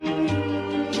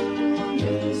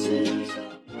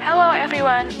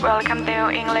everyone, welcome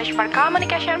to English for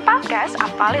Communication Podcast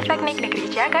of Politeknik Negeri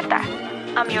Jakarta.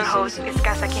 I'm your host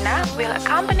Rizka Sakinah, will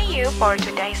accompany you for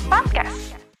today's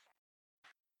podcast.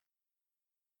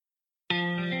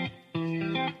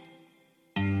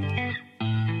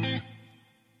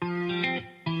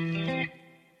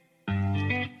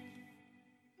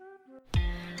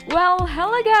 Well,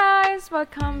 hello guys!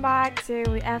 Welcome back to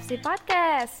FC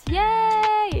Podcast!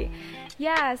 Yay!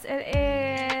 Yes, it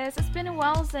is. It's been a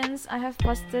while since I have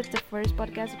posted the first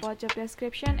podcast about job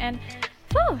description, and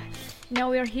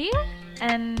now we're here.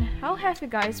 And how have you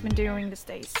guys been doing these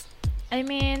days? I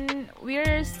mean,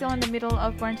 we're still in the middle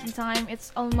of quarantine time.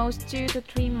 It's almost 2 to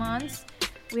 3 months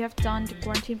we have done the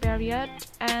quarantine period,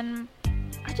 and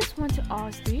I just want to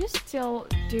ask, do you still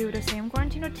do the same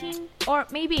quarantine routine? Or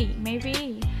maybe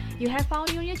you have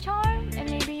found your new charm, and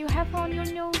maybe you have found your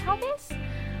new hobbies?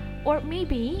 Or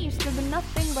maybe you still do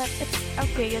nothing, but it's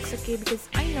okay because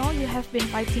I know you have been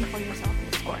fighting for yourself in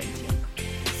this quarantine.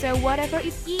 So whatever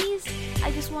it is, I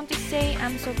just want to say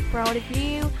I'm so proud of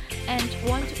you and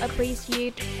want to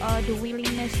appreciate the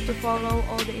willingness to follow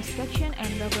all the instruction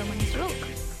and the government's rule.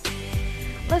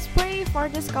 Let's pray for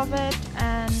this COVID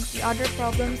and the other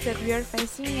problems that we are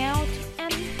facing out,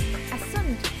 and as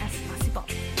soon as possible.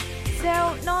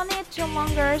 So no need to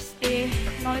longer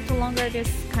this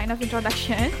kind of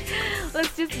introduction.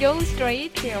 Let's just go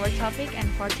straight to our topic, and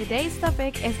for today's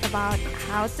topic is about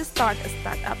how to start a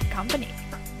startup company.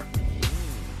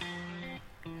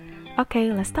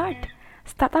 Okay, let's start.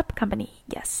 Startup company.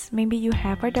 Yes, maybe you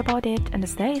have heard about it, and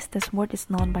these days this word is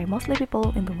known by mostly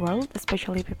people in the world,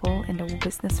 especially people in the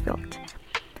business field.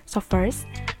 So first,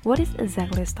 what is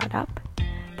exactly a startup?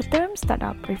 The term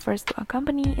startup refers to a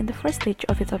company in the first stage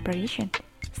of its operation.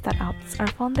 Startups are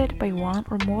founded by one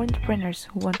or more entrepreneurs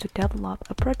who want to develop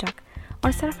a product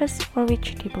or service for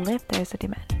which they believe there is a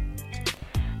demand.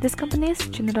 These companies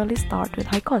generally start with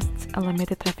high costs and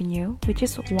limited revenue, which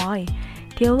is why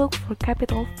they look for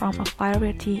capital from a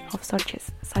variety of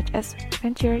sources, such as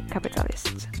venture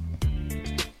capitalists.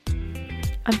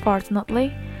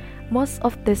 Unfortunately, most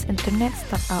of these internet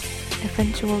startups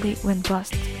eventually went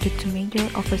bust due to major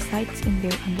oversights in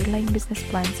their underlying business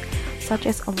plans, such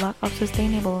as a lack of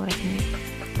sustainable revenue.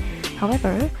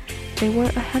 However, there were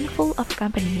a handful of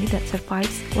companies that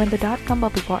survived when the dot-com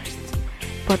bubble burst.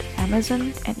 Both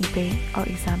Amazon and eBay are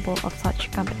examples of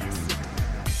such companies.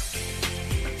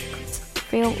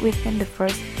 Fail within the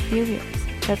first few years.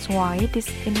 That's why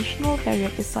this initial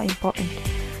period is so important.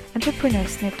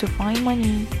 Entrepreneurs need to find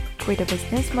money, create a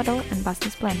business model and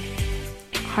business plan,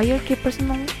 hire key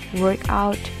personnel, work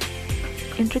out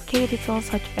intricate details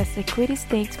such as equity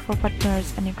stakes for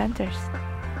partners and investors.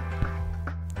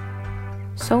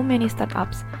 So many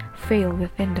startups fail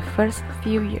within the first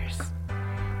few years.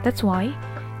 That's why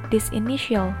this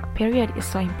initial period is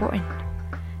so important.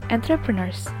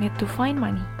 Entrepreneurs need to find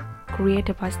money, create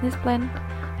a business plan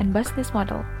and business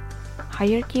model,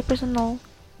 hire key personnel,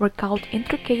 work out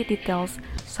intricate details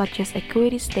such as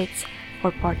equity stakes for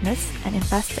partners and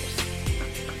investors,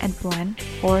 and plan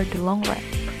for the long run.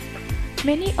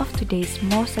 Many of today's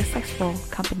most successful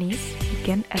companies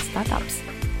began as startups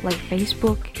like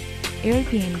Facebook,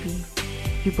 Airbnb,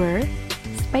 Uber,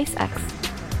 SpaceX,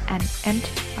 and Ant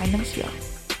Financial,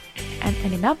 and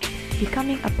ended up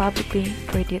becoming a publicly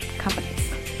traded companies.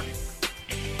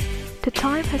 The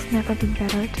time has never been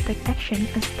better to take action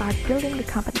and start building the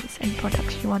companies and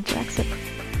products you want to exit.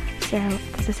 So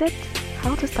this is it,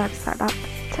 how to start a startup,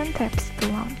 10 tips to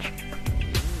launch.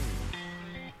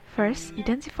 First,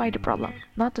 identify the problem,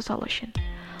 not the solution.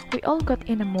 We all got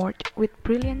in a mood with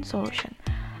brilliant solution.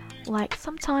 Like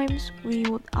sometimes we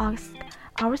would ask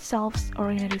ourselves or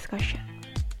in a discussion,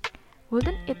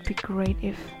 wouldn't it be great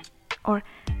if, or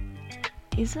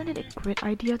isn't it a great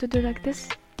idea to do like this?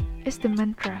 Is the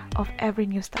mantra of every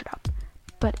new startup,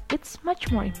 but it's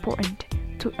much more important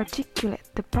to articulate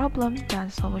the problem than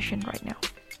the solution right now.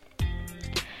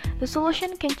 The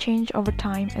solution can change over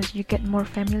time as you get more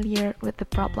familiar with the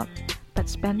problem, but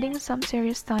spending some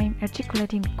serious time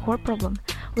articulating the core problem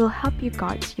will help you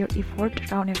guide your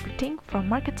effort around everything from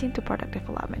marketing to product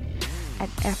development at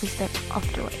every step of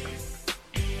the way.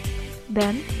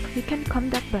 Then, you can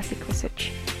conduct basic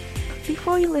research.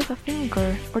 Before you lift a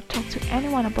finger or talk to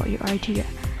anyone about your idea,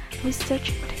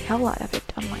 research the hell out of it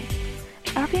online.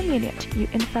 Every minute you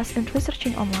invest in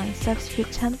researching online saves you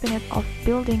 10 minutes of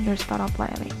building your startup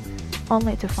planning,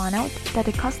 only to find out that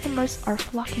the customers are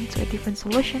flocking to a different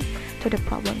solution to the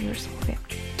problem you're solving.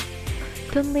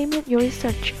 Don't limit your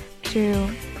research to,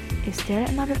 is there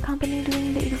another company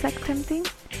doing the exact same thing?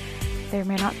 There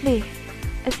may not be,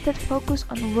 Instead, focus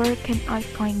on where can I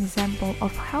find example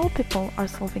of how people are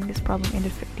solving this problem in a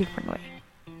different way.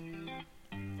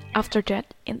 After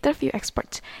that, interview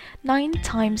experts. 9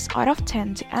 times out of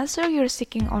 10, the answer you're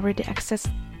seeking already exists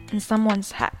in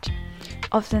someone's head.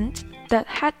 Often, that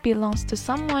head belongs to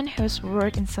someone who's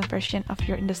worked in some version of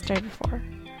your industry before.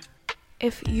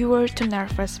 If you were too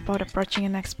nervous about approaching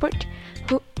an expert,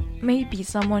 who may be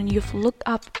someone you've looked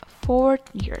up for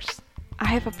years, I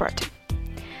have a pro tip.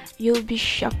 You'll be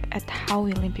shocked at how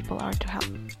willing people are to help.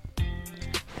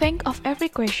 Think of every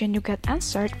question you get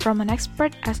answered from an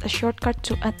expert as a shortcut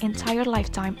to an entire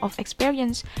lifetime of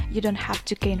experience you don't have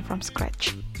to gain from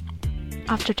scratch.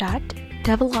 After that,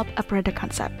 develop a product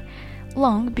concept.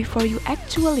 Long before you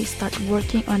actually start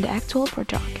working on the actual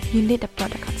product, you need a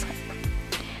product concept.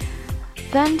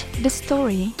 Then the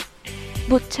story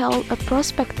would tell a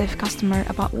prospective customer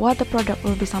about what the product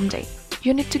will be someday.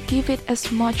 You need to give it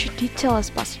as much detail as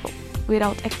possible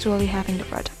without actually having the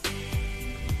product.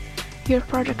 Your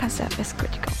product concept is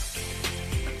critical.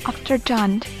 After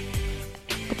done,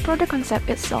 the product concept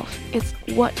itself is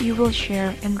what you will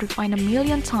share and refine a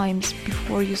million times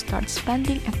before you start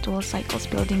spending actual cycles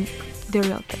building the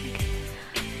real thing.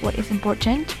 What is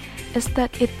important is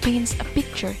that it paints a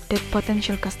picture that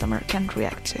potential customer can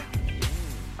react to.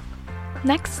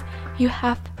 Next, you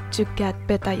have to get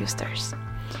beta users.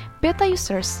 Beta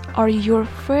users are your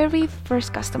very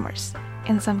first customers.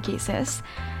 In some cases,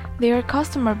 they are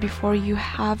customers before you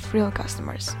have real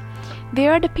customers. They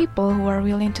are the people who are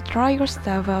willing to try your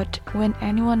stuff out when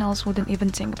anyone else wouldn't even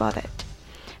think about it.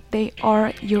 They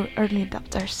are your early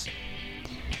adopters.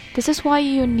 This is why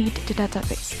you need the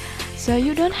database, so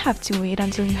you don't have to wait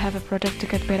until you have a product to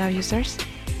get beta users.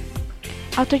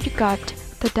 After you got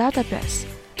the database,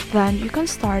 then you can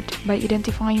start by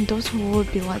identifying those who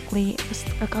would be likely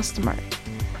a customer.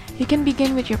 You can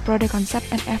begin with your product concept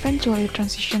and eventually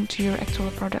transition to your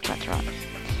actual product later on.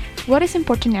 What is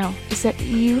important now is that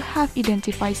you have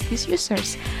identified these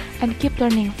users and keep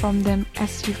learning from them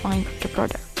as you find the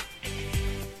product.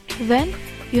 Then,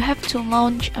 you have to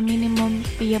launch a minimum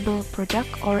viable product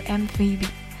or MVP.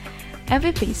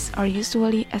 MVPs are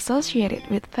usually associated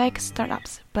with tech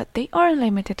startups, but they are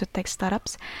limited to tech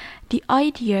startups. The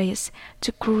idea is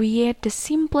to create the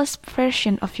simplest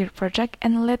version of your project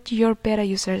and let your beta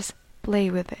users play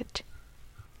with it.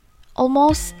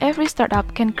 Almost every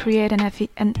startup can create an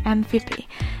MVP.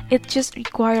 It just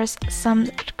requires some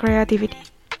creativity.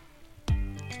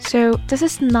 So this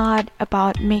is not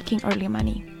about making early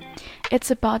money. It's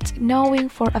about knowing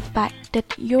for a fact that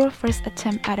your first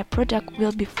attempt at a product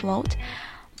will be flawed,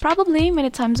 probably many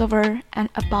times over, and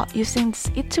about using this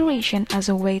iteration as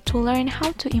a way to learn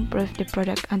how to improve the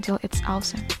product until it's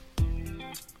awesome.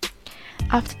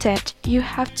 After that, you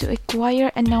have to acquire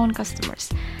and known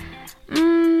customers.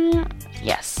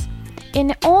 Yes. In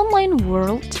the online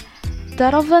world,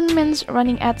 that often means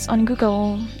running ads on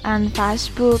Google and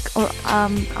Facebook or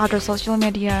other social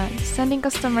media, sending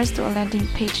customers to a landing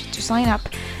page to sign up,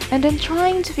 and then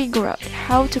trying to figure out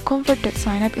how to convert that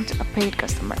sign up into a paid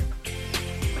customer.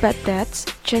 But that's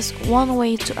just one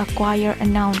way to acquire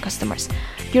and known customers.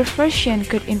 Your version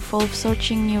could involve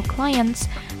searching new clients,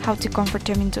 how to convert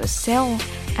them into a sale,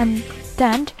 and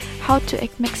then how to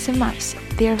maximize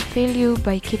their value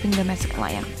by keeping them as a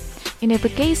client. In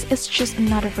every case, it's just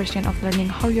another version of learning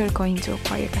how you're going to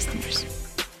acquire customers.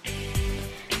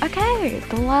 Okay,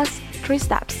 the last 3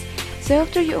 steps. So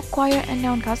after you acquire and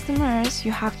known customers,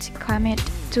 you have to commit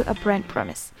to a brand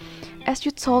promise. As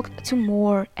you talk to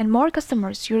more and more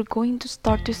customers, you're going to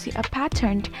start to see a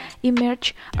pattern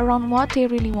emerge around what they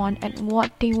really want and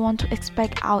what they want to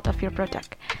expect out of your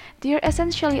product. They are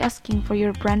essentially asking for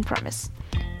your brand promise.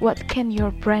 What can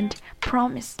your brand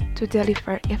promise to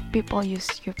deliver if people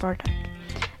use your product?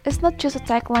 It's not just a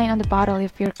tagline on the bottle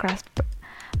of your craft,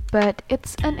 but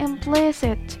it's an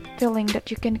implicit feeling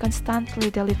that you can constantly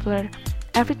deliver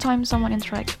every time someone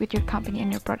interacts with your company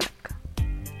and your product.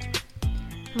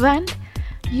 Then,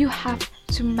 you have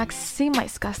to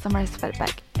maximize customers'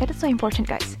 feedback. It is so important,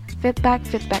 guys. Feedback,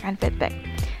 and feedback.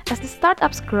 As the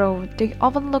startups grow, they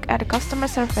often look at the customer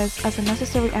service as a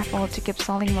necessary effort to keep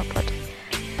selling more product.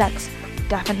 That's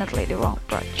definitely the wrong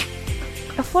approach.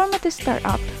 A formative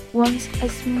startup wants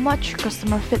as much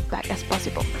customer feedback as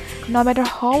possible, no matter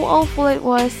how awful it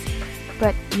was,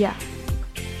 but yeah,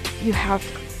 you have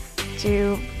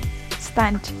to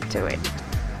stand to it.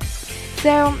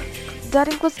 So, that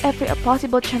includes every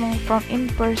possible channel from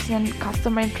in-person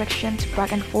customer interaction to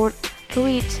back and forth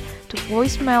tweets to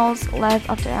voicemails live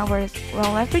after hours.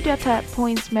 Well, every data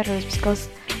point matters because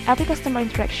every customer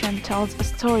interaction tells a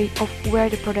story of where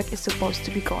the product is supposed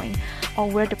to be going or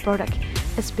where the product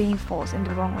is being forced in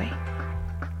the wrong way.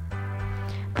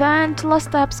 Then the last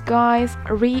steps, guys,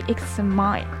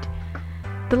 re-examine.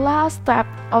 The last step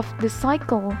of the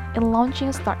cycle in launching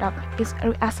a startup is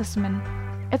a reassessment.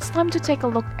 It's time to take a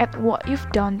look at what you've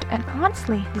done and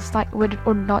honestly decide whether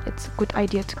or not it's a good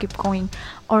idea to keep going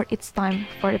or it's time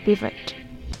for a pivot.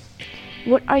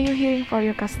 What are you hearing from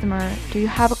your customer? Do you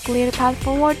have a clear path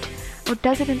forward? Or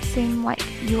does it seem like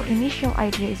your initial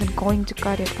idea isn't going to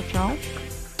cut it after all?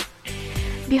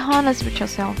 Be honest with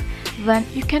yourself, then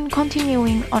you can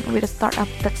continuing on with a startup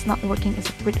that's not working is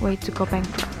a great way to go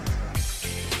bankrupt.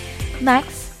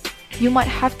 Next, you might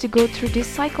have to go through this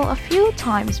cycle a few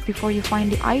times before you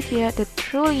find the idea that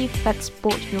truly fits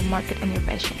both your market and your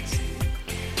passions.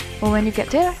 But when you get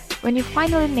there, when you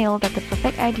finally nail that the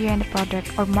perfect idea and the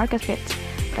product or market fit,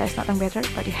 there's nothing better,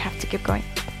 but you have to keep going.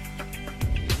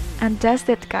 And that's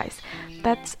it, guys.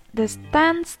 That's the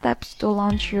 10 steps to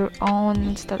launch your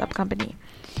own startup company.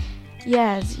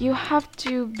 Yes, you have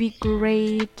to be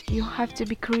great, you have to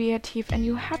be creative, and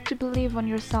you have to believe on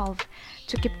yourself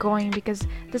to keep going, because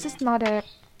this is not a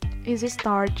easy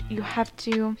start. You have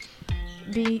to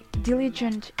be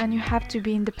diligent and you have to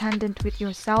be independent with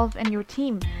yourself and your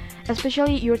team,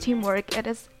 especially your teamwork. It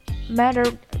is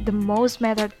the most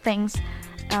matter things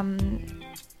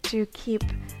to keep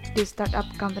these startup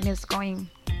companies going.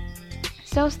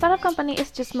 So startup company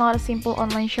is just not a simple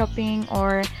online shopping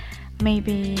or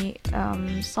maybe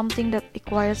something that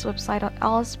requires website or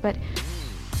else, but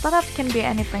startup can be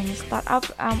anything. Startup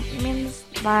means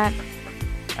that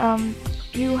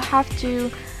you have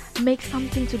to make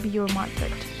something to be your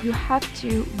market. You have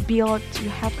to build, you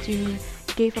have to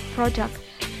give a product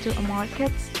to a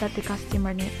market that the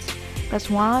customer needs. That's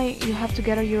why you have to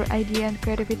gather your idea and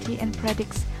creativity and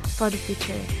predicts for the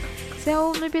future.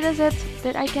 So maybe that's it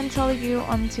that I can tell you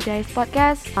on today's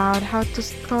podcast about how to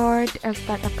start a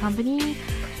startup company.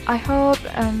 I hope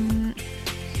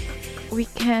we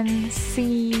can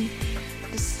see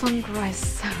the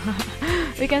sunrise.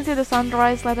 We can see the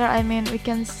sunrise later. I mean, we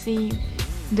can see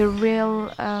the real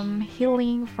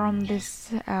healing from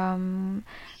this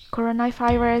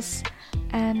coronavirus,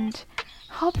 and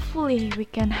hopefully we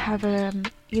can have a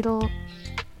little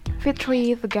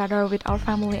Fitri together with our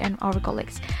family and our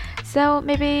colleagues. So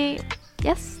maybe,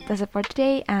 yes, that's it for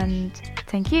today, and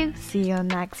thank you. See you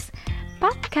next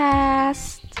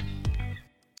podcast.